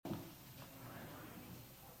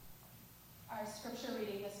Our scripture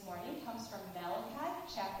reading this morning comes from Malachi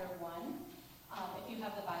chapter 1. If you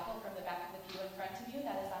have the Bible from the back of the pew in front of you,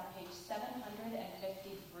 that is on page 753.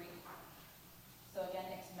 So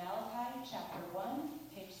again, it's Malachi chapter 1,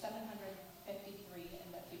 page 753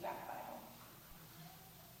 in the pewback Bible.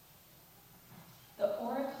 The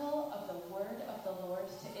oracle of the word of the Lord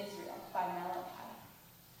to Israel by Malachi.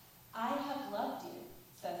 I have loved you,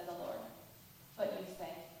 says the Lord. But you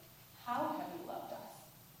say, how have you loved us?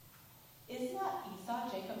 Is not Esau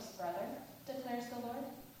Jacob's brother, declares the Lord?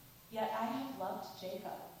 Yet I have loved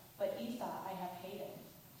Jacob, but Esau I have hated.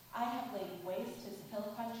 I have laid waste his hill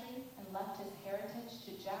country and left his heritage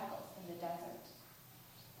to jackals in the desert.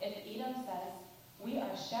 If Edom says, we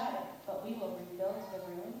are shattered, but we will rebuild the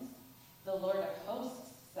ruins, the Lord of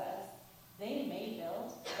hosts says, they may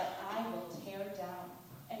build, but I will tear down,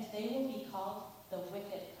 and they will be called the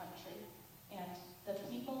wicked country, and the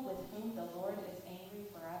people with whom the Lord is angry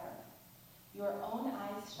forever. Your own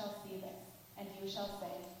eyes shall see this, and you shall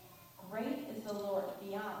say, great is the Lord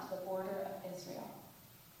beyond the border of Israel.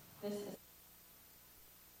 This is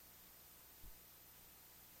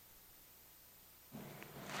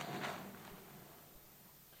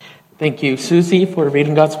Thank you, Susie, for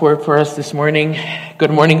reading God's word for us this morning.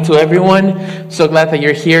 Good morning to everyone. So glad that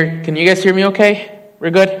you're here. Can you guys hear me okay?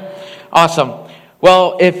 We're good? Awesome.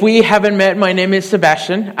 Well, if we haven't met, my name is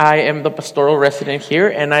Sebastian. I am the pastoral resident here,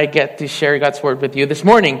 and I get to share God's word with you this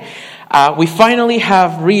morning. We finally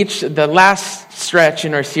have reached the last stretch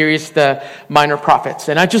in our series, the Minor Prophets.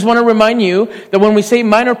 And I just want to remind you that when we say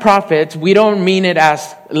minor prophets, we don't mean it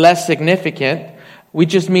as less significant. We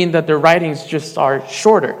just mean that their writings just are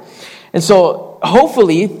shorter. And so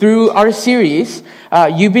hopefully through our series,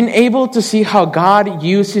 you've been able to see how God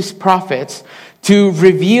uses prophets to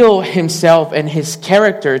reveal himself and his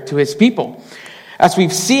character to his people. As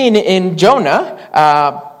we've seen in Jonah,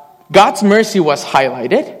 God's mercy was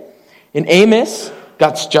highlighted. In Amos,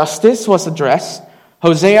 God's justice was addressed.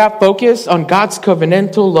 Hosea focused on God's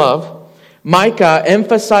covenantal love. Micah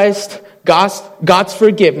emphasized God's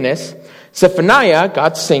forgiveness. Zephaniah,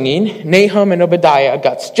 God's singing. Nahum and Obadiah,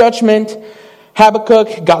 God's judgment.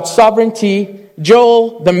 Habakkuk, God's sovereignty.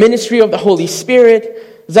 Joel, the ministry of the Holy Spirit.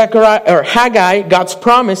 Haggai, God's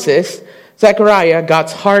promises. Zechariah,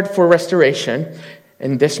 God's heart for restoration.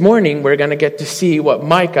 And this morning, we're going to get to see what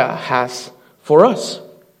Micah has for us.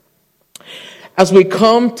 As we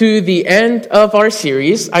come to the end of our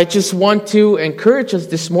series, I just want to encourage us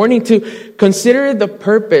this morning to consider the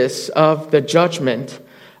purpose of the judgment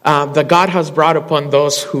that God has brought upon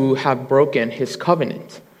those who have broken his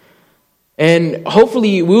covenant. And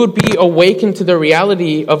hopefully we would be awakened to the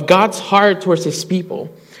reality of God's heart towards his people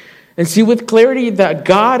and see with clarity that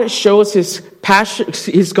God shows his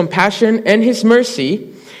compassion and his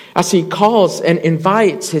mercy as he calls and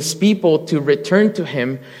invites his people to return to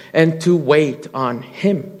him and to wait on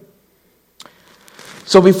him.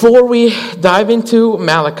 So before we dive into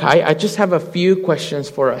Malachi, I just have a few questions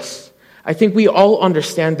for us. I think we all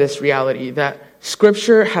understand this reality that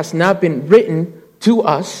Scripture has not been written to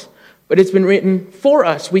us, but it's been written for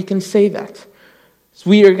us. We can say that. So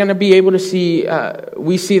we are going to be able to see,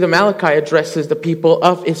 we see the Malachi addresses the people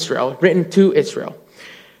of Israel, written to Israel.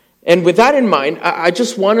 And with that in mind, I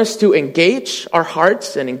just want us to engage our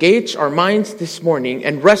hearts and engage our minds this morning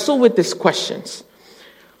and wrestle with these questions.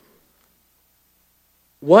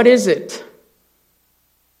 What is it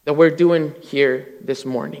that we're doing here this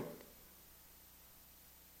morning?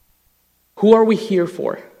 Who are we here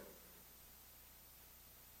for?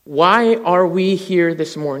 Why are we here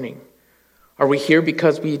this morning? Are we here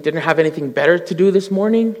because we didn't have anything better to do this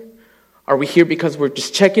morning? Are we here because we're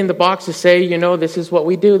just checking the box to say, this is what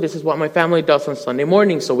we do, this is what my family does on Sunday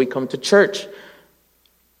morning, so we come to church?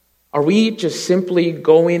 Are we just simply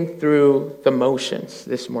going through the motions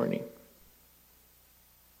this morning?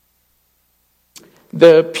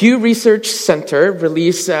 The Pew Research Center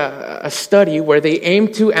released a study where they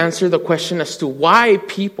aim to answer the question as to why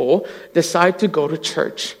people decide to go to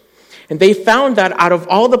church. And they found that out of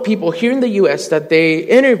all the people here in the U.S. that they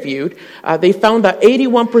interviewed, they found that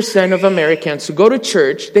 81% of Americans who go to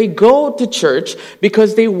church, they go to church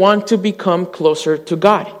because they want to become closer to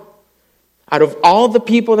God. Out of all the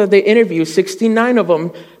people that they interviewed,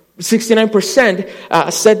 69%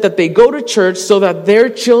 said that they go to church so that their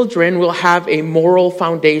children will have a moral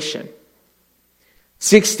foundation.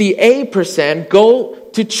 68% go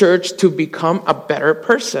to church to become a better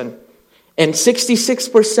person. And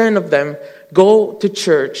 66% of them go to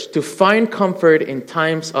church to find comfort in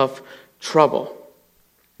times of trouble.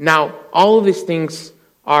 Now, all of these things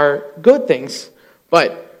are good things,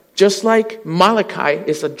 but just like Malachi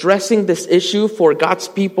is addressing this issue for God's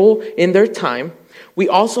people in their time, we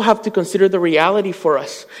also have to consider the reality for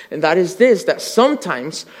us. And that is this, that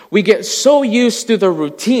sometimes we get so used to the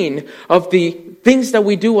routine of the things that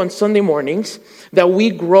we do on Sunday mornings that we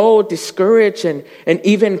grow discouraged and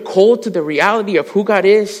even cold to the reality of who God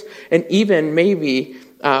is. And even maybe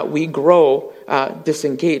we grow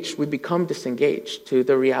disengaged. We become disengaged to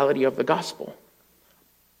the reality of the gospel.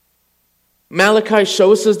 Malachi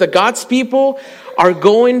shows us that God's people are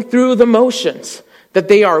going through the motions, that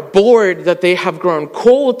they are bored, that they have grown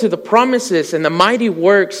cold to the promises and the mighty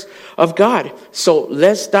works of God. So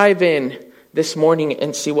let's dive in this morning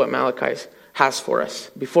and see what Malachi has for us.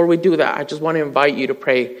 Before we do that, I just want to invite you to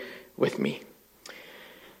pray with me.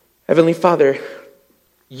 Heavenly Father,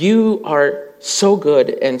 you are so good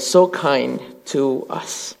and so kind to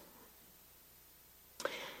us.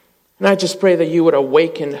 And I just pray that you would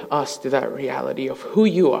awaken us to that reality of who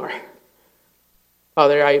you are.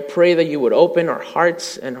 Father, I pray that you would open our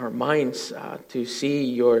hearts and our minds to see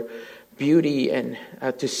your beauty and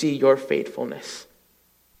to see your faithfulness.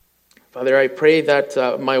 Father, I pray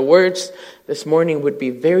that my words this morning would be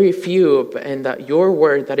very few and that your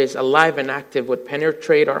word that is alive and active would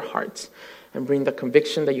penetrate our hearts and bring the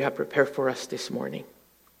conviction that you have prepared for us this morning.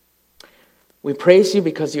 We praise you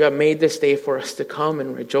because you have made this day for us to come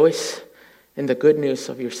and rejoice in the good news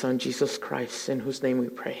of your Son, Jesus Christ, in whose name we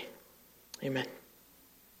pray. Amen.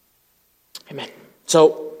 Amen.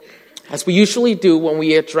 So, as we usually do when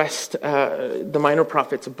we addressed the Minor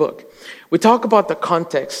Prophets book, we talk about the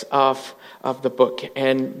context of the book.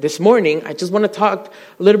 And this morning, I just want to talk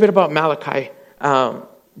a little bit about Malachi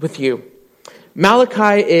with you.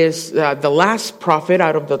 Malachi is the last prophet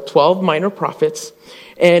out of the 12 minor prophets.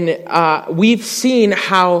 And we've seen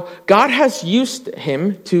how God has used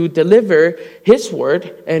him to deliver his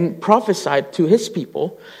word and prophesied to his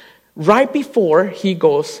people right before he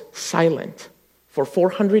goes silent for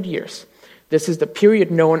 400 years. This is the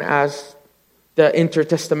period known as the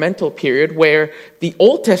intertestamental period where the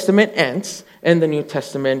Old Testament ends and the New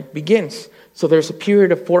Testament begins. So there's a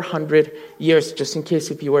period of 400 years, just in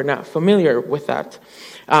case if you were not familiar with that.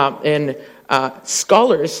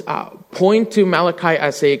 Scholars point to Malachi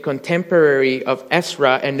as a contemporary of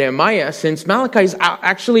Ezra and Nehemiah, since Malachi is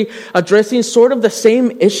actually addressing sort of the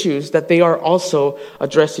same issues that they are also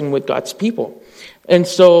addressing with God's people. And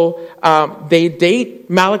so they date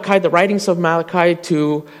Malachi, the writings of Malachi,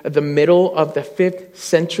 to the middle of the 5th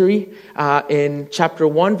century. In chapter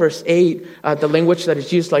 1, verse 8, the language that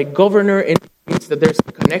is used like governor indicates that there's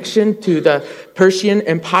a connection to the Persian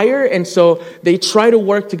Empire. And so they try to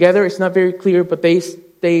work together. It's not very clear, but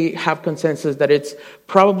they have consensus that it's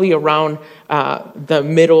probably around the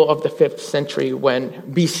middle of the 5th century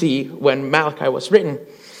BC, when Malachi was written.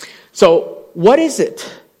 So what is it?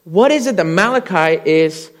 What is it that Malachi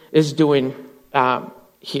is doing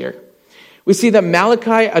here? We see that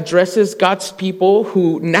Malachi addresses God's people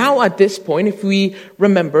who now at this point, if we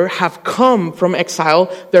remember, have come from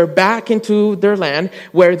exile. They're back into their land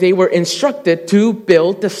where they were instructed to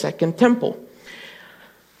build the second temple.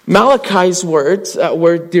 Malachi's words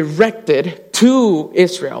were directed to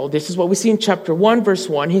Israel. This is what we see in chapter 1, verse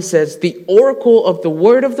 1. He says, "The oracle of the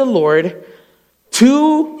word of the Lord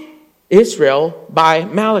to Israel by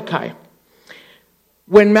Malachi."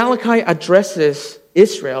 When Malachi addresses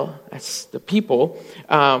Israel as the people,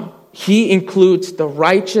 he includes the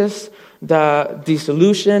righteous, the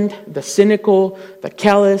disillusioned, the cynical, the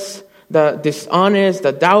callous, the dishonest,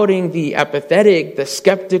 the doubting, the apathetic, the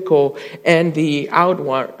skeptical, and the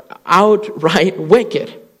outright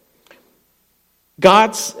wicked.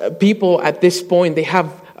 God's people at this point, they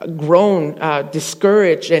have grown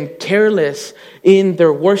discouraged and careless in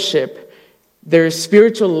their worship. Their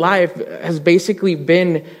spiritual life has basically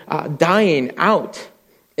been dying out.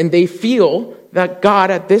 And they feel that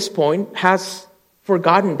God at this point has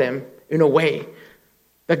forgotten them in a way.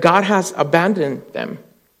 That God has abandoned them.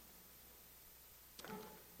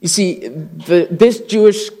 You see, this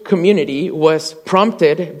Jewish community was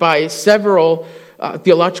prompted by several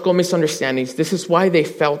theological misunderstandings. This is why they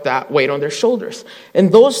felt that weight on their shoulders.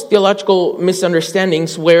 And those theological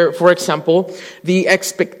misunderstandings were, for example, the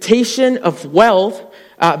expectation of wealth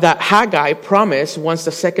that Haggai promised once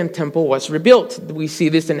the second temple was rebuilt. We see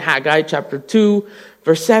this in Haggai chapter 2,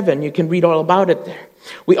 verse 7. You can read all about it there.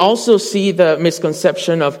 We also see the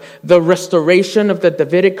misconception of the restoration of the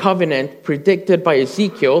Davidic covenant predicted by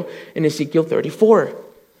Ezekiel in Ezekiel 34.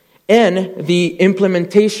 And the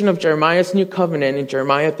implementation of Jeremiah's new covenant in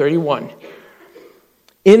Jeremiah 31.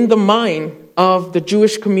 In the mind of the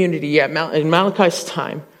Jewish community in Malachi's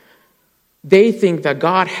time, They think that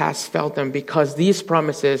God has failed them because these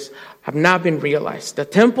promises have not been realized. The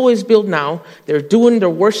temple is built now. They're doing their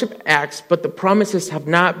worship acts, but the promises have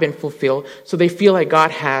not been fulfilled. So they feel like God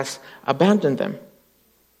has abandoned them.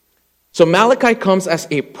 So Malachi comes as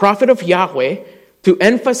a prophet of Yahweh to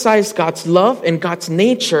emphasize God's love and God's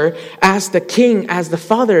nature as the king, as the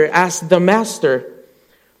father, as the master.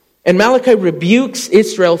 And Malachi rebukes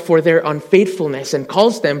Israel for their unfaithfulness and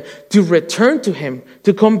calls them to return to him,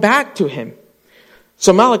 to come back to him.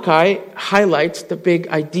 So Malachi highlights the big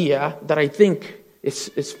idea that I think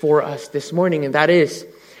is for us this morning, and that is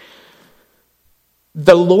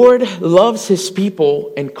the Lord loves his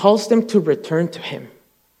people and calls them to return to him,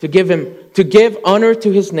 to give honor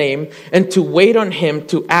to his name, and to wait on him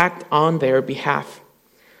to act on their behalf.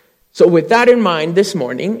 So with that in mind this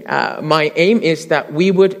morning, my aim is that we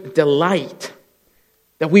would delight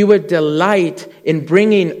in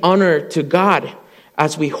bringing honor to God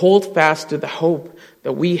as we hold fast to the hope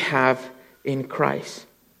that we have in Christ.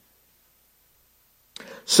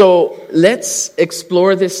 So let's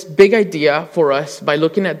explore this big idea for us by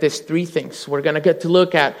looking at these three things. We're going to get to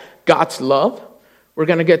look at God's love. We're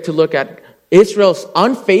going to get to look at Israel's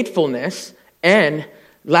unfaithfulness. And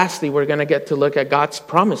lastly, we're going to get to look at God's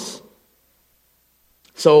promise.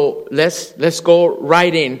 So let's go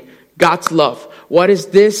right in. God's love. What is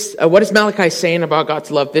this? What is Malachi saying about God's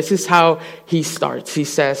love? This is how he starts. He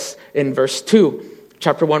says in verse 2,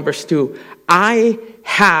 chapter 1, verse 2, I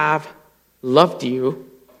have loved you,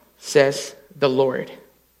 says the Lord.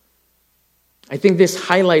 I think this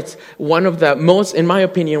highlights one of the most, in my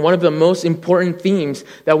opinion, one of the most important themes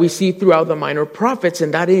that we see throughout the minor prophets,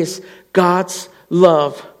 and that is God's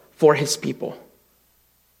love for his people.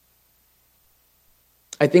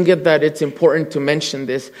 I think that it's important to mention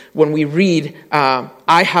this. When we read, I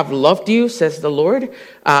have loved you, says the Lord,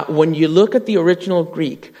 when you look at the original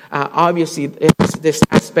Greek, obviously it's this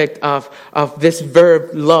aspect of this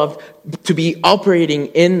verb, love, to be operating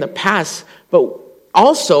in the past, but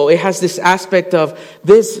also it has this aspect of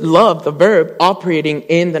this love, the verb, operating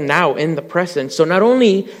in the now, in the present. So not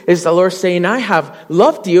only is the Lord saying, I have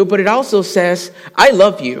loved you, but it also says, I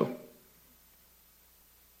love you.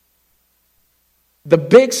 The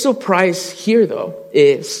big surprise here, though,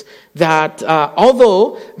 is that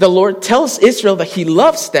although the Lord tells Israel that he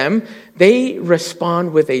loves them, they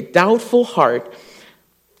respond with a doubtful heart.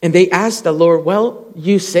 And they ask the Lord, well,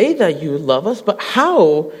 you say that you love us, but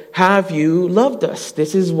how have you loved us?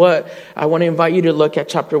 This is what I want to invite you to look at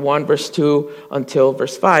chapter 1, verse 2 until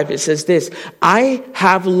verse 5. It says this, I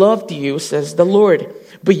have loved you, says the Lord.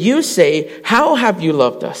 But you say, how have you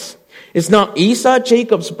loved us? Is not Esau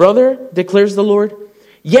Jacob's brother, declares the Lord?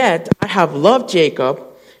 Yet I have loved Jacob,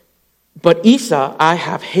 but Esau I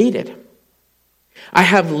have hated. I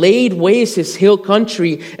have laid waste his hill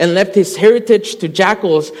country and left his heritage to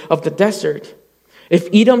jackals of the desert. If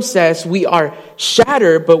Edom says, we are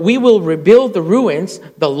shattered, but we will rebuild the ruins,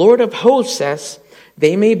 the Lord of hosts says,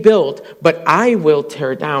 they may build, but I will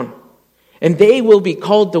tear down. And they will be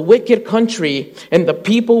called the wicked country and the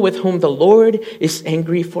people with whom the Lord is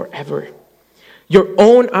angry forever. Your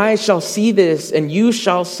own eyes shall see this, and you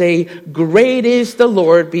shall say, great is the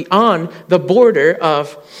Lord beyond the border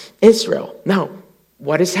of Israel. Now,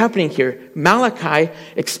 what is happening here? Malachi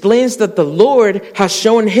explains that the Lord has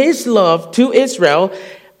shown his love to Israel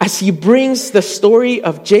as he brings the story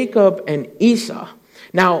of Jacob and Esau.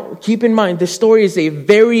 Now, keep in mind, this story is a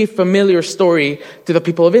very familiar story to the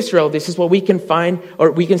people of Israel. This is what we can find,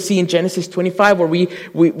 or we can see in Genesis 25, where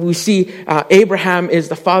we see Abraham is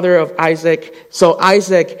the father of Isaac. So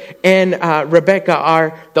Isaac and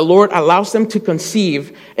Rebekah the Lord allows them to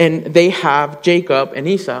conceive, and they have Jacob and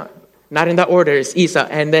Esau. Not in that order, it's Esau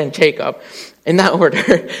and then Jacob, in that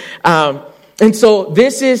order. And so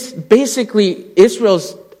this is basically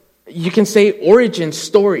Israel's, you can say, origin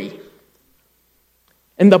story.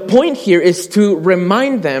 And the point here is to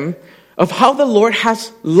remind them of how the Lord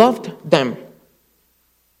has loved them.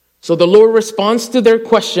 So the Lord responds to their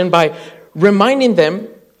question by reminding them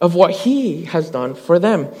of what he has done for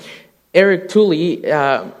them. Eric Tooley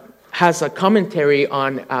has a commentary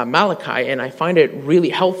on Malachi, and I find it really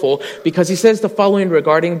helpful because he says the following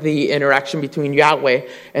regarding the interaction between Yahweh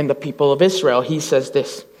and the people of Israel. He says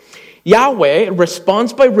this, Yahweh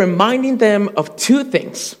responds by reminding them of two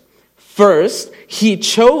things. First, he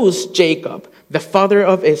chose Jacob, the father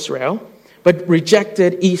of Israel, but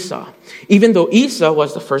rejected Esau, even though Esau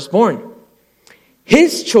was the firstborn.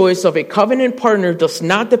 His choice of a covenant partner does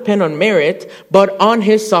not depend on merit, but on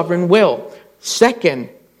his sovereign will. Second,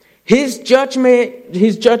 his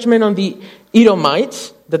judgment on the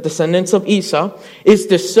Edomites the descendants of Esau, is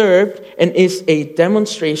deserved and is a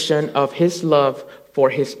demonstration of his love for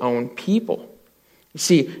his own people. You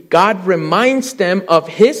see, God reminds them of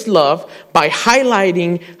his love by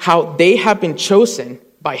highlighting how they have been chosen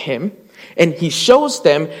by him, and he shows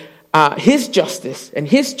them his justice and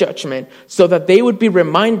his judgment so that they would be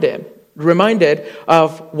reminded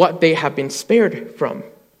of what they have been spared from.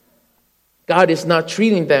 God is not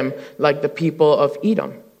treating them like the people of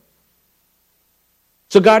Edom.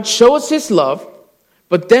 So God shows his love,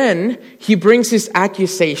 but then he brings his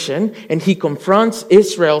accusation and he confronts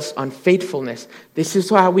Israel's unfaithfulness. This is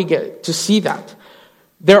how we get to see that.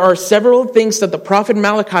 There are several things that the prophet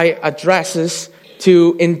Malachi addresses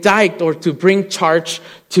to indict or to bring charge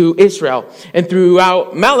to Israel. And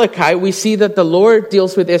throughout Malachi, we see that the Lord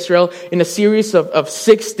deals with Israel in a series of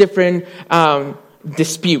 6 different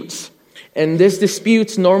disputes. And these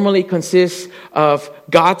disputes normally consist of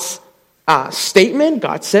God's statement.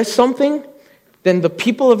 God says something. Then the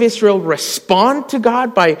people of Israel respond to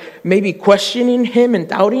God by maybe questioning him and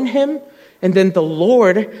doubting him. And then the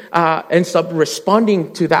Lord ends up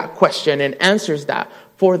responding to that question and answers that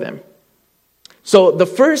for them. So the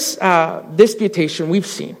first disputation we've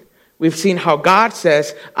seen how God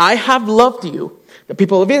says, I have loved you. The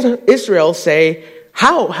people of Israel say,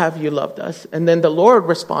 how have you loved us? And then the Lord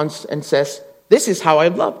responds and says, this is how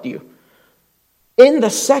I've loved you. In the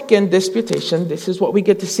second disputation, this is what we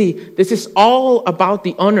get to see. This is all about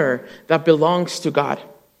the honor that belongs to God.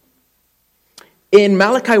 In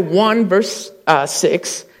Malachi 1 verse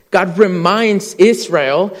 6, God reminds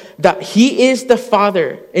Israel that he is the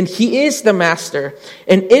father and he is the master.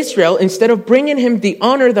 And Israel, instead of bringing him the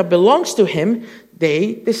honor that belongs to him,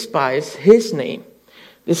 they despise his name.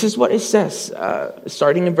 This is what it says,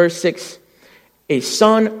 starting in verse 6. A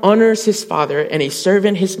son honors his father and a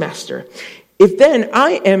servant his master. If then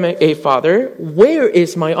I am a father, where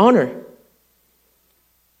is my honor?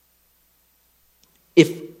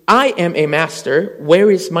 If I am a master,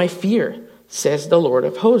 where is my fear? Says the Lord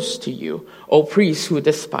of hosts to you, O priests who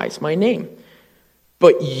despise my name.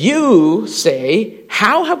 But you say,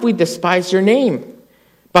 how have we despised your name?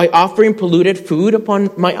 By offering polluted food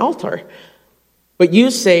upon my altar. But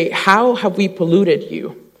you say, how have we polluted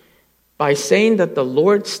you? By saying that the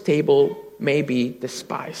Lord's table may be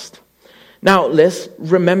despised. Now, let's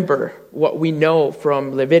remember what we know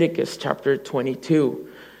from Leviticus chapter 22.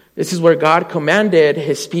 This is where God commanded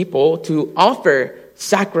his people to offer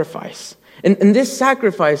sacrifice. And in this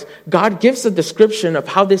sacrifice, God gives a description of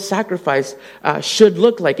how this sacrifice should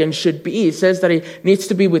look like and should be. He says that it needs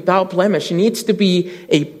to be without blemish. It needs to be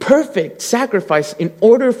a perfect sacrifice in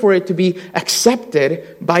order for it to be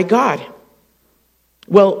accepted by God.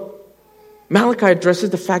 Well, Malachi addresses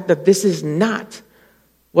the fact that this is not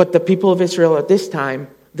what the people of Israel at this time,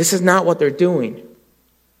 this is not what they're doing.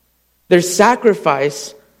 Their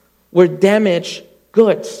sacrifice were damaged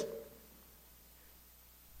goods.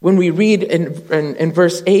 When we read in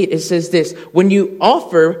verse 8, it says this, when you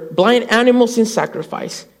offer blind animals in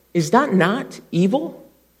sacrifice, is that not evil?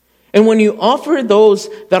 And when you offer those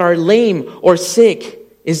that are lame or sick,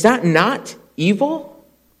 is that not evil?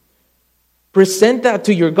 Present that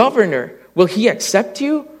to your governor. Will he accept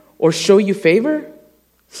you or show you favor?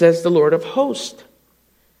 Says the Lord of hosts.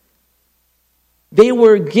 They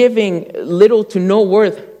were giving little to no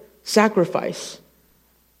worth sacrifice.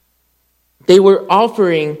 They were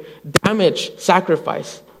offering damaged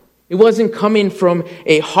sacrifice. It wasn't coming from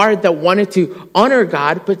a heart that wanted to honor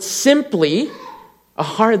God, but simply a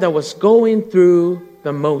heart that was going through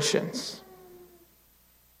the motions.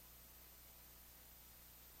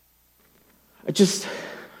 I just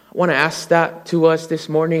want to ask that to us this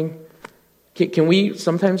morning. Can we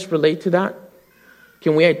sometimes relate to that?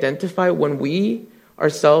 Can we identify when we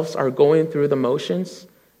ourselves are going through the motions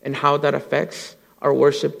and how that affects our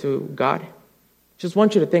worship to God? Just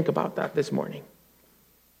want you to think about that this morning.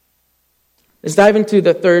 Let's dive into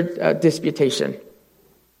the third disputation.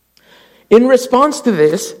 In response to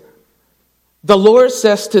this, the Lord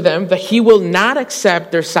says to them that he will not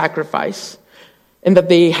accept their sacrifice and that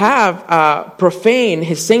they have profaned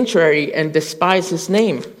his sanctuary and despised his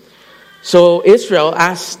name. So Israel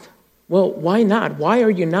asked, well, why not? Why are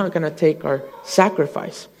you not going to take our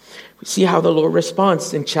sacrifice? We see how the Lord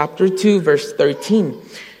responds in chapter 2, verse 13.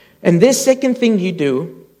 And this second thing you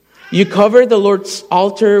do, you cover the Lord's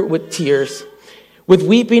altar with tears, with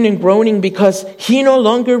weeping and groaning, because he no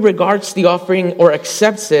longer regards the offering or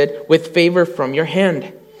accepts it with favor from your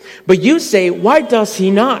hand. But you say, why does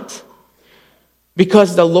he not?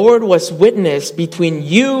 Because the Lord was witness between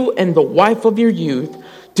you and the wife of your youth,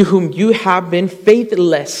 to whom you have been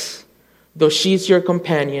faithless, though she is your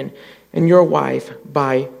companion. and your wife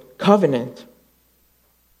by covenant.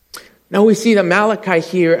 Now we see that Malachi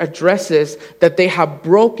here addresses that they have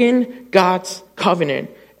broken God's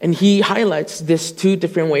covenant. And he highlights this two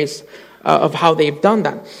different ways of how they've done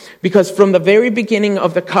that. Because from the very beginning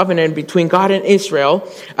of the covenant between God and Israel,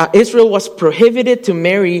 Israel was prohibited to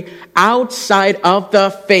marry outside of the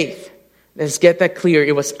faith. Let's get that clear.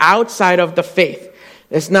 It was outside of the faith.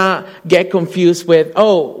 Let's not get confused with,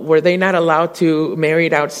 were they not allowed to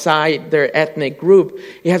marry outside their ethnic group?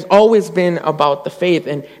 It has always been about the faith.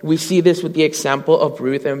 And we see this with the example of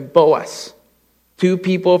Ruth and Boaz. Two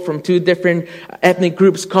people from two different ethnic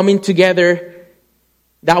groups coming together.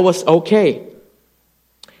 That was okay.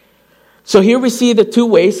 So here we see the two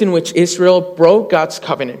ways in which Israel broke God's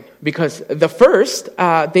covenant. Because the first,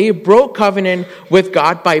 they broke covenant with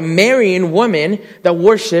God by marrying women that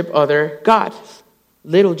worship other gods.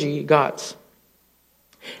 Little g gods.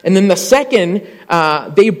 And then the second,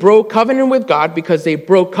 they broke covenant with God because they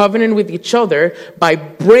broke covenant with each other by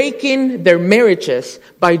breaking their marriages,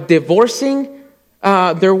 by divorcing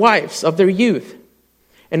their wives of their youth.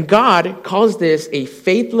 And God calls this a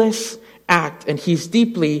faithless act, and he's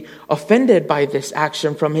deeply offended by this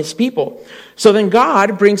action from his people. So then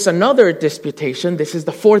God brings another disputation. This is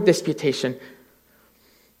the fourth disputation.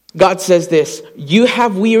 God says this, "You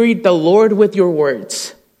have wearied the Lord with your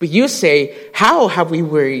words." But you say, "How have we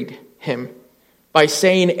wearied him?" By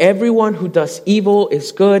saying, "Everyone who does evil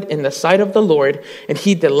is good in the sight of the Lord, and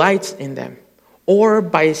he delights in them." Or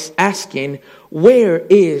by asking, "Where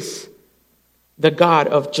is the God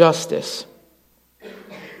of justice?"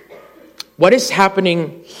 What is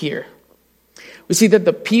happening here? We see that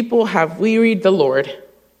the people have wearied the Lord.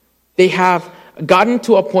 They have gotten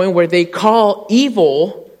to a point where they call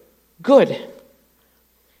evil good.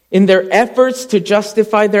 In their efforts to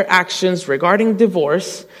justify their actions regarding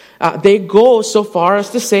divorce, they go so far as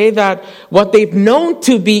to say that what they've known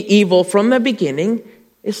to be evil from the beginning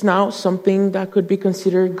is now something that could be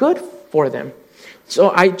considered good for them. So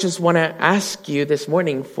I just want to ask you this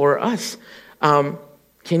morning for us,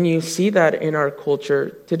 can you see that in our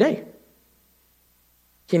culture today?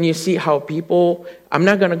 Can you see how people, I'm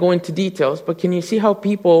not going to go into details, but can you see how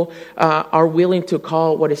people are willing to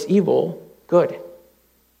call what is evil good?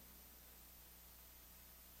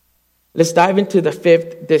 Let's dive into the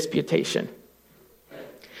fifth disputation.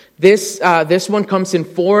 This one comes in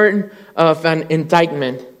form of an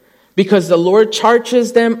indictment because the Lord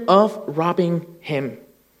charges them of robbing him.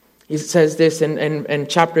 He says this in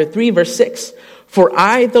chapter 3, verse 6. "For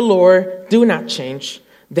I, the Lord, do not change.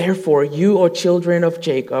 Therefore, you, O children of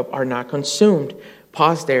Jacob, are not consumed."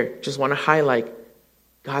 Pause there. Just want to highlight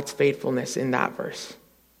God's faithfulness in that verse.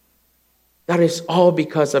 That is all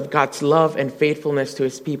because of God's love and faithfulness to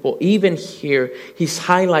his people. Even here, he's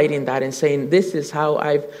highlighting that and saying, this is how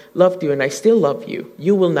I've loved you and I still love you.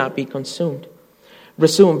 You will not be consumed.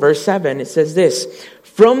 Resume verse 7. It says this,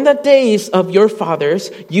 "From the days of your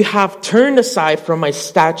fathers, you have turned aside from my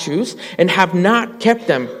statutes and have not kept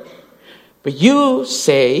them. But you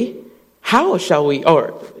say, how shall we,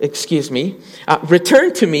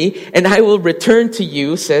 return to me, and I will return to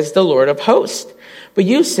you, says the Lord of hosts. But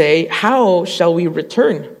you say, how shall we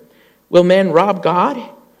return? Will men rob God?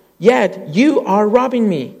 Yet you are robbing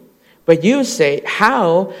me. But you say,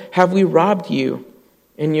 how have we robbed you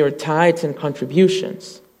in your tithes and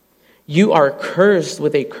contributions? You are cursed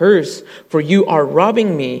with a curse, for you are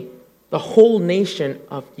robbing me, the whole nation,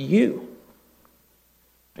 of you."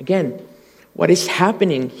 Again, what is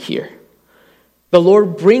happening here? The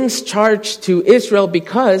Lord brings charge to Israel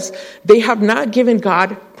because they have not given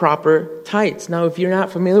God proper tithes. Now, if you're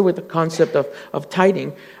not familiar with the concept of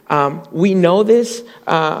tithing, we know this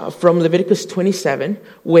from Leviticus 27,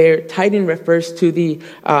 where tithing refers to the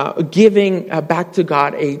giving back to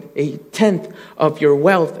God a tenth of your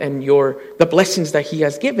wealth and the blessings that he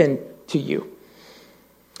has given to you.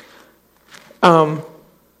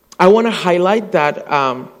 I want to highlight that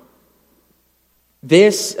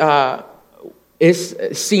this is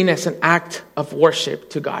seen as an act of worship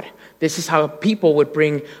to God. This is how people would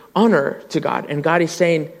bring honor to God. And God is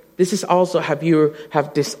saying, this is also you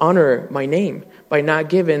have dishonored my name by not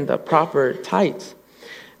giving the proper tithes.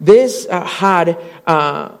 This had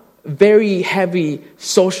very heavy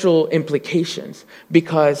social implications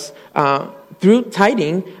because through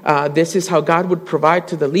tithing, this is how God would provide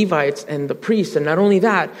to the Levites and the priests. And not only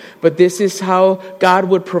that, but this is how God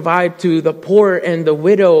would provide to the poor and the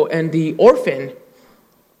widow and the orphan.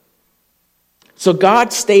 So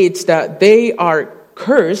God states that they are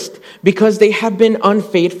cursed because they have been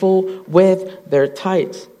unfaithful with their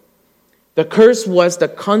tithes. The curse was the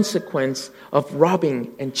consequence of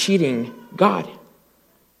robbing and cheating God.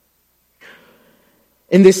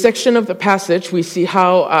 In this section of the passage, we see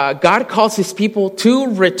how God calls his people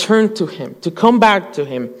to return to him, to come back to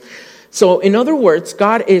him. So in other words,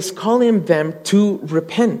 God is calling them to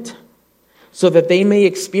repent so that they may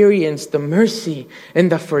experience the mercy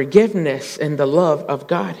and the forgiveness and the love of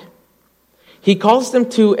God. He calls them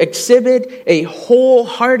to exhibit a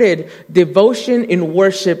wholehearted devotion in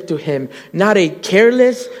worship to him, not a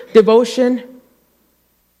careless devotion.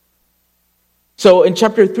 So in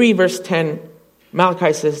chapter 3, verse 10,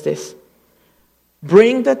 Malachi says this: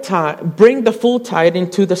 Bring the full tithe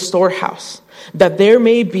into the storehouse, that there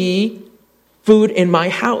may be food in my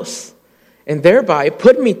house, and thereby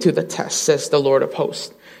put me to the test, says the Lord of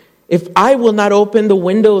hosts. If I will not open the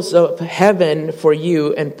windows of heaven for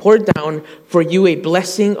you and pour down for you a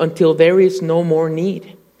blessing until there is no more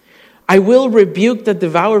need, I will rebuke the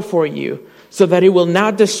devourer for you, so that it will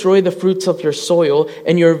not destroy the fruits of your soil,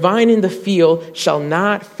 and your vine in the field shall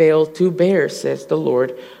not fail to bear, says the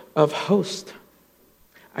Lord of hosts.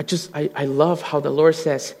 I love how the Lord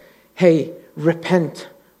says, hey, repent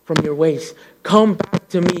from your ways. Come back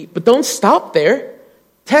to me. But don't stop there.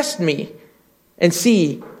 Test me and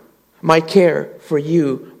see my care for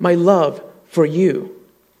you, my love for you.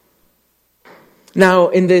 Now,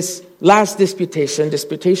 in this last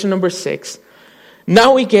disputation number 6,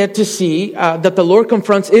 now we get to see that the Lord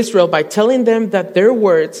confronts Israel by telling them that their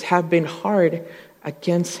words have been hard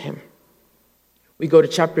against him. We go to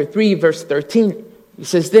chapter 3, verse 13. He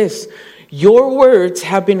says this: Your words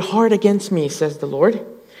have been hard against me, says the Lord.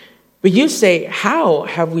 But you say, how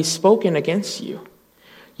have we spoken against you?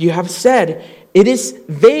 You have said, it is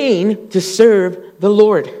vain to serve the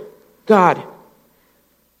Lord God.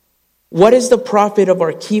 What is the profit of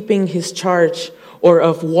our keeping his charge, or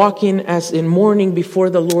of walking as in mourning before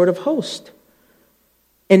the Lord of hosts?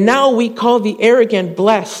 And now we call the arrogant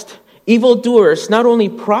blessed. Evildoers not only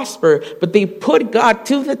prosper, but they put God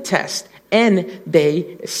to the test, and they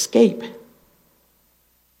escape.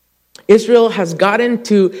 Israel has gotten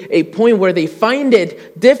to a point where they find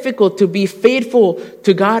it difficult to be faithful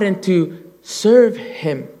to God and to serve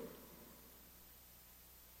him.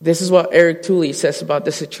 This is what Eric Tooley says about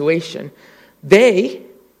the situation. They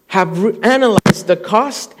have analyzed the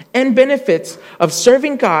cost and benefits of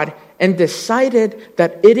serving God and decided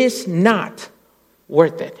that it is not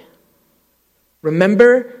worth it.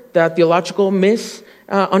 Remember the theological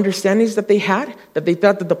misunderstandings that they had? That they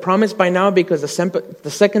thought that the promise by now, because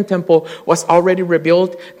the second temple was already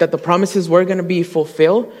rebuilt, that the promises were going to be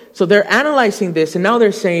fulfilled. So they're analyzing this, and now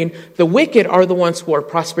they're saying the wicked are the ones who are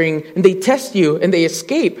prospering, and they test you and they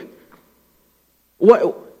escape.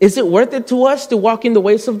 What is it worth it to us to walk in the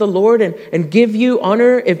ways of the Lord and give you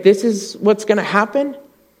honor if this is what's going to happen?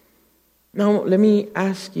 Now, let me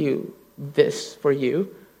ask you this for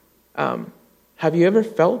you. Have you ever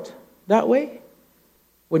felt that way?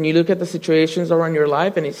 When you look at the situations around your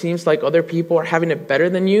life and it seems like other people are having it better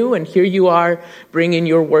than you, and here you are bringing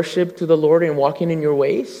your worship to the Lord and walking in your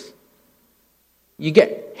ways? You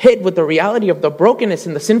get hit with the reality of the brokenness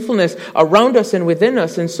and the sinfulness around us and within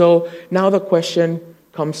us. And so now the question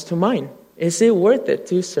comes to mind: is it worth it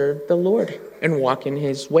to serve the Lord and walk in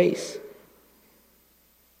his ways?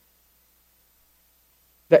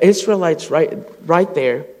 The Israelites right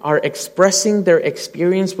there are expressing their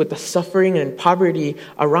experience with the suffering and poverty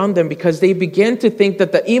around them, because they began to think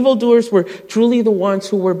that the evildoers were truly the ones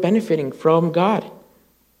who were benefiting from God.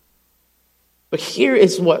 But here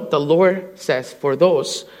is what the Lord says for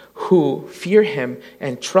those who fear him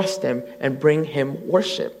and trust him and bring him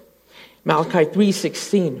worship. Malachi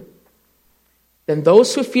 3:16. Then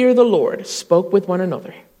those who fear the Lord spoke with one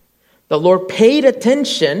another. The Lord paid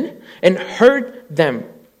attention and heard them.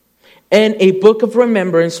 And a book of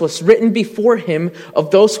remembrance was written before him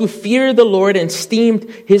of those who fear the Lord and esteemed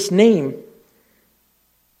his name.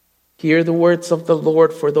 Hear the words of the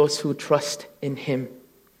Lord for those who trust in him.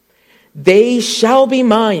 They shall be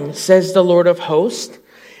mine, says the Lord of hosts.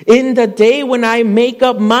 In the day when I make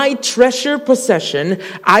up my treasured possession,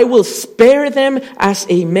 I will spare them as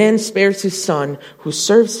a man spares his son who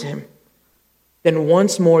serves him. Then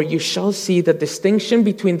once more you shall see the distinction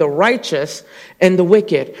between the righteous and the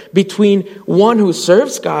wicked, between one who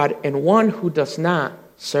serves God and one who does not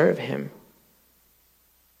serve him.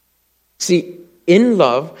 See, in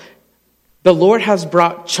love, the Lord has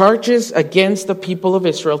brought charges against the people of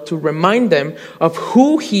Israel to remind them of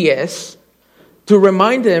who he is, to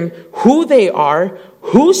remind them who they are,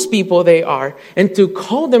 whose people they are, and to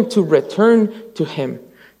call them to return to him,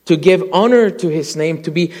 to give honor to his name, to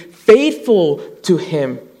be faithful to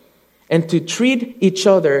him, and to treat each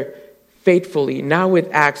other faithfully, not with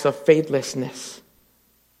acts of faithlessness.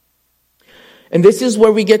 And this is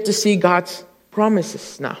where we get to see God's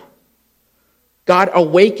promises now. God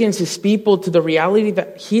awakens his people to the reality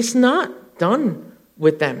that he's not done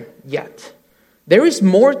with them yet. There is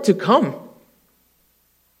more to come.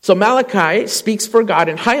 So Malachi speaks for God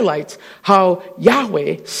and highlights how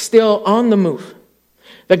Yahweh is still on the move.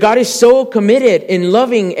 That God is so committed in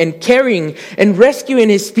loving and caring and rescuing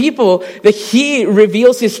his people that he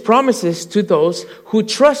reveals his promises to those who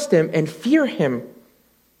trust him and fear him.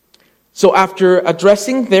 So after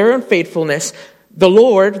addressing their unfaithfulness, the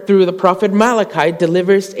Lord, through the prophet Malachi,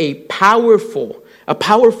 delivers a powerful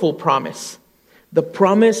promise. The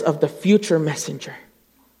promise of the future messenger.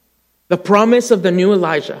 The promise of the new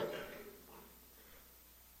Elijah.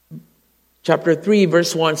 Chapter 3,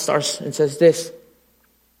 verse 1 starts and says this.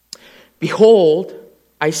 Behold,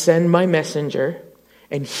 I send my messenger,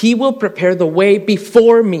 and he will prepare the way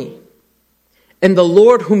before me. And the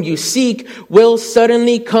Lord whom you seek will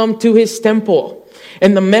suddenly come to his temple.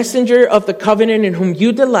 And the messenger of the covenant in whom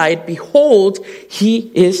you delight, behold,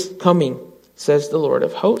 he is coming, says the Lord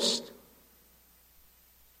of hosts.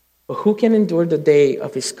 But who can endure the day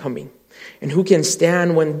of his coming? And who can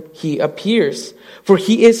stand when he appears? For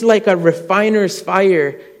he is like a refiner's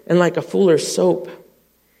fire and like a fuller's soap.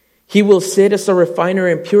 He will sit as a refiner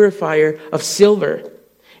and purifier of silver.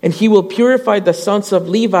 And he will purify the sons of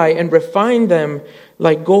Levi and refine them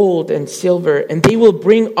like gold and silver. And they will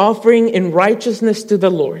bring offering in righteousness to the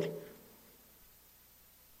Lord.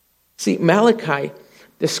 See, Malachi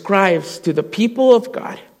describes to the people of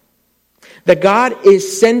God that God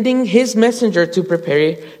is sending his messenger to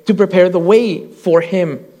prepare the way for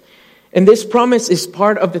him. And this promise is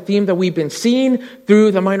part of the theme that we've been seeing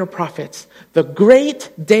through the minor prophets. The great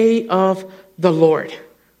day of the Lord.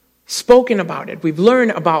 Spoken about it. We've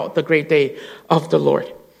learned about the great day of the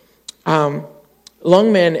Lord.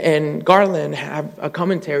 Longman and Garland have a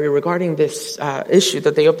commentary regarding this issue,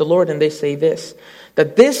 the day of the Lord, and they say this.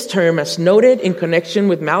 That this term, as noted in connection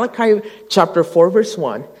with Malachi chapter 4, verse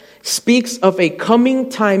 1, speaks of a coming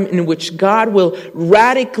time in which God will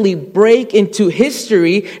radically break into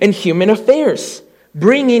history and human affairs,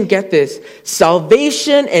 bringing, get this,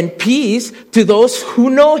 salvation and peace to those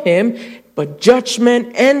who know him, but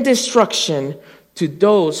judgment and destruction to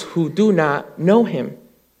those who do not know him.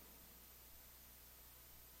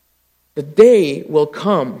 The day will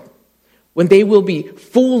come when they will be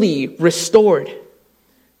fully restored.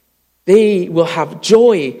 They will have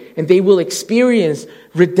joy and they will experience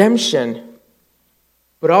redemption.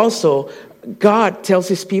 But also, God tells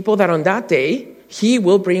his people that on that day, he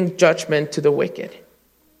will bring judgment to the wicked.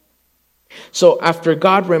 So after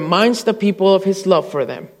God reminds the people of his love for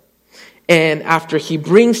them, and after he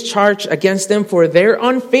brings charge against them for their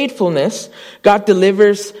unfaithfulness, God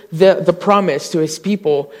delivers the promise to his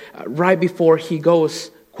people right before he goes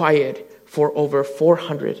quiet for over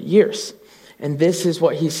 400 years. And this is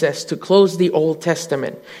what he says to close the Old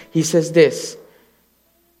Testament. He says this,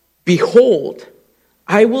 behold,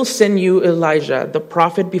 I will send you Elijah, the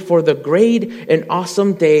prophet, before the great and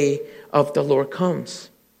awesome day of the Lord comes.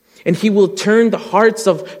 And he will turn the hearts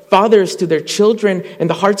of fathers to their children and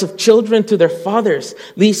the hearts of children to their fathers,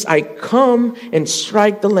 lest I come and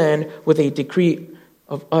strike the land with a decree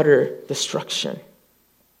of utter destruction.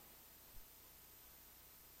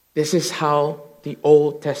 This is how the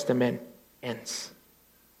Old Testament ends.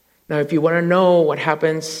 Now, if you want to know what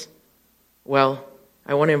happens, well,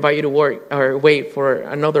 I want to invite you to wait for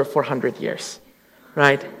another 400 years,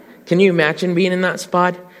 right? Can you imagine being in that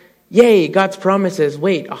spot? Yay, God's promises.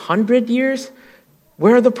 Wait, 100 years?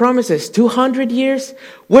 Where are the promises? 200 years?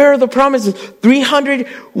 Where are the promises? 300?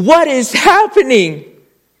 What is happening?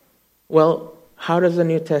 Well, how does the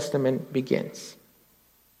New Testament begins?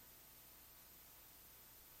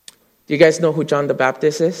 Do you guys know who John the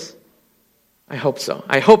Baptist is? I hope so.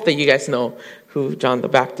 I hope that you guys know who John the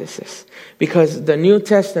Baptist is. Because the New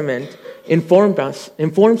Testament informs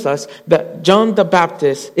us that John the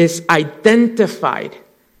Baptist is identified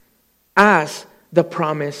as the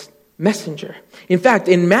promised messenger. In fact,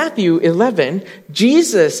 in Matthew 11,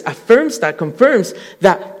 Jesus confirms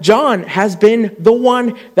that John has been the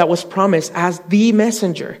one that was promised as the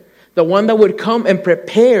messenger, the one that would come and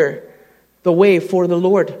prepare the way for the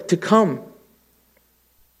Lord to come.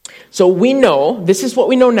 So we know, this is what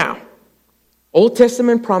we know now. Old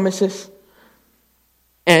Testament promises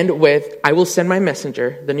end with, I will send my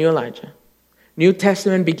messenger, the new Elijah. New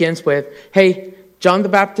Testament begins with, hey, John the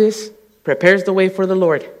Baptist prepares the way for the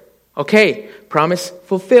Lord. Okay, promise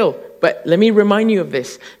fulfilled. But let me remind you of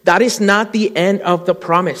this. That is not the end of the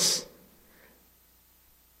promise.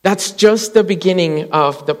 That's just the beginning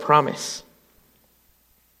of the promise.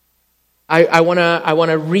 I want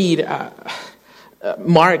to read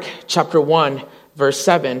Mark chapter 1, verse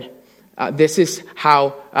 7, this is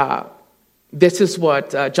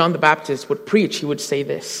what John the Baptist would preach. He would say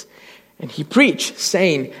this. And he preached,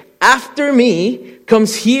 saying, "After me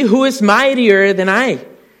comes he who is mightier than I,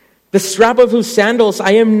 the strap of whose sandals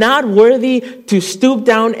I am not worthy to stoop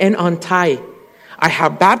down and untie. I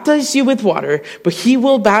have baptized you with water, but he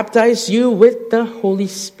will baptize you with the Holy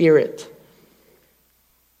Spirit."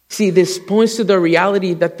 See, this points to the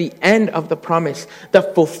reality that the end of the promise, the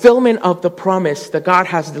fulfillment of the promise that God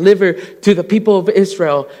has delivered to the people of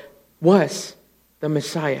Israel was the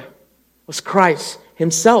Messiah, was Christ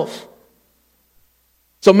himself.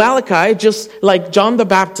 So Malachi, just like John the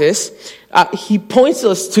Baptist, he points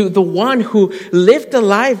us to the one who lived a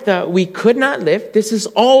life that we could not live. This is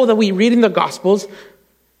all that we read in the Gospels.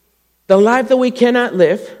 The life that we cannot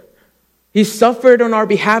live. He suffered on our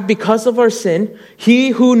behalf because of our sin. He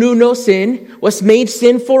who knew no sin was made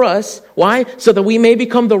sin for us. Why? So that we may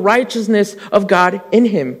become the righteousness of God in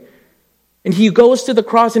him. And he goes to the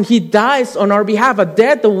cross and he dies on our behalf, a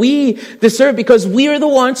death that we deserve because we are the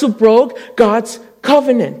ones who broke God's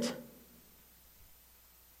covenant.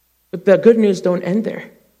 But the good news don't end there,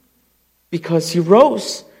 because he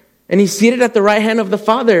rose and he's seated at the right hand of the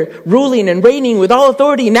Father, ruling and reigning with all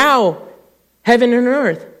authority now, heaven and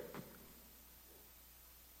earth.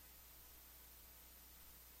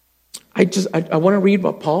 I want to read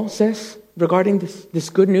what Paul says regarding this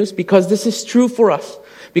good news, because this is true for us.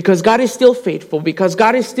 Because God is still faithful, because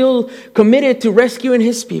God is still committed to rescuing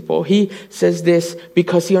his people. He says this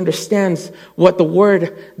because he understands what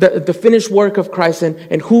the finished work of Christ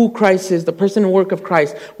and who Christ is, the person and work of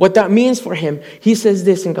Christ, what that means for him. He says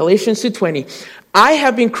this in Galatians 2:20, "I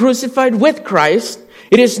have been crucified with Christ.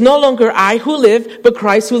 It is no longer I who live, but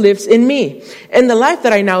Christ who lives in me. And the life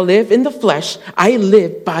that I now live in the flesh, I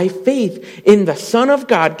live by faith in the Son of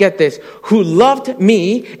God," get this, "who loved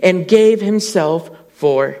me and gave himself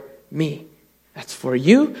for me." That's for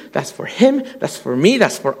you, that's for him, that's for me,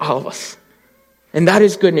 that's for all of us. And that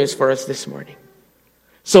is good news for us this morning.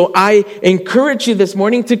 So I encourage you this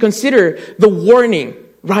morning to consider the warning,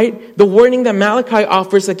 right? The warning that Malachi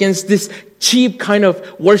offers against this cheap kind of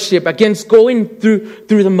worship, against going through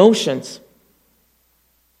the motions.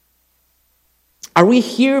 Are we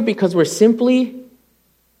here because we're simply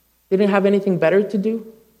didn't have anything better to do?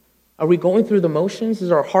 Are we going through the motions? Is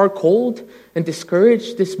our heart cold and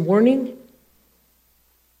discouraged this morning?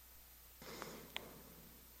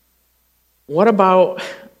 What about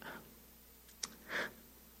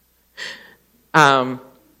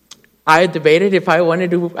I debated if I wanted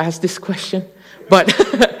to ask this question, but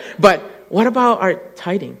what about our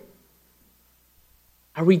tithing?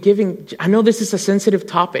 Are we giving? I know this is a sensitive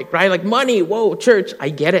topic, right? Like money, whoa, church, I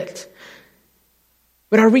get it.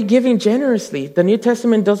 But are we giving generously? The New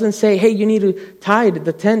Testament doesn't say, hey, you need to tithe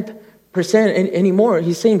the 10% anymore.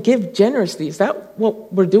 He's saying give generously. Is that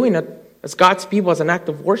what we're doing as God's people as an act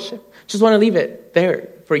of worship? Just want to leave it there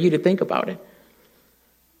for you to think about it.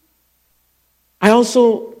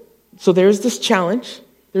 So there's this challenge.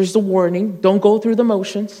 There's the warning. Don't go through the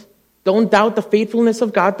motions. Don't doubt the faithfulness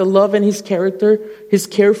of God, the love and his character, his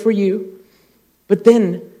care for you. But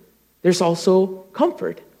then there's also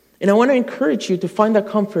comfort. And I want to encourage you to find that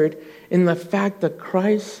comfort in the fact that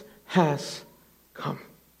Christ has come.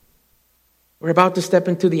 We're about to step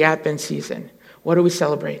into the Advent season. What do we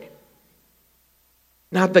celebrate?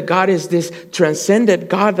 Not that God is this transcendent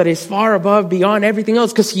God that is far above, beyond everything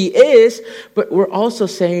else, because he is, but we're also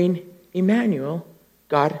saying, Emmanuel,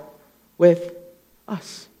 God with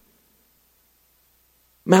us.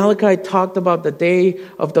 Malachi talked about the day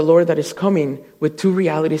of the Lord that is coming with two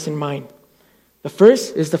realities in mind. The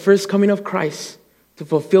first is the first coming of Christ to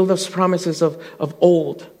fulfill those promises of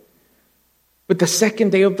old. But the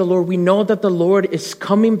second day of the Lord, we know that the Lord is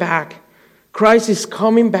coming back. Christ is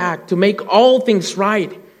coming back to make all things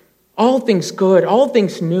right, all things good, all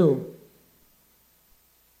things new.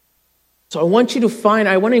 So I want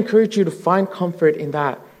to encourage you to find comfort in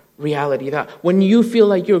that reality, that when you feel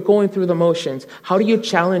like you're going through the motions, how do you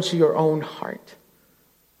challenge your own heart?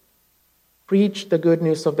 Preach the good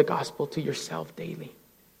news of the gospel to yourself daily.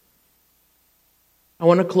 I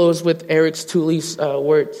want to close with Eric Tooley's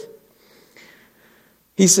words.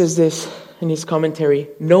 He says this in his commentary: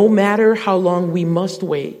 no matter how long we must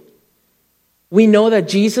wait, we know that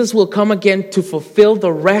Jesus will come again to fulfill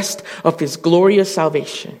the rest of his glorious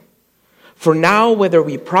salvation. For now, whether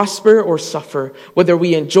we prosper or suffer, whether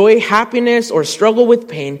we enjoy happiness or struggle with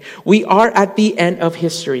pain, we are at the end of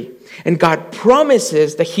history. And God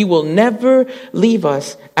promises that he will never leave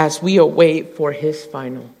us as we await for his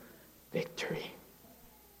final victory.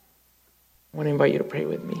 I want to invite you to pray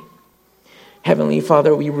with me. Heavenly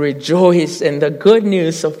Father, we rejoice in the good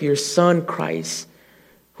news of your Son, Christ,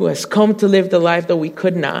 who has come to live the life that we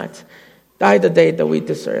could not, die the day that we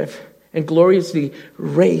deserve, and gloriously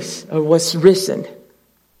was risen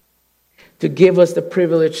to give us the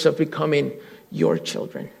privilege of becoming your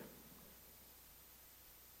children.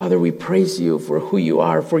 Father, we praise you for who you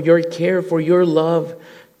are, for your care, for your love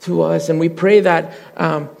to us. And we pray that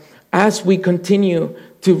as we continue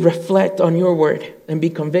to reflect on your word and be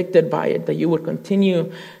convicted by it, that you would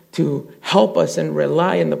continue to help us and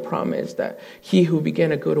rely on the promise that he who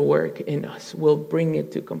began a good work in us will bring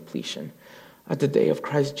it to completion at the day of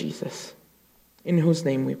Christ Jesus, in whose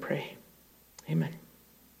name we pray. Amen.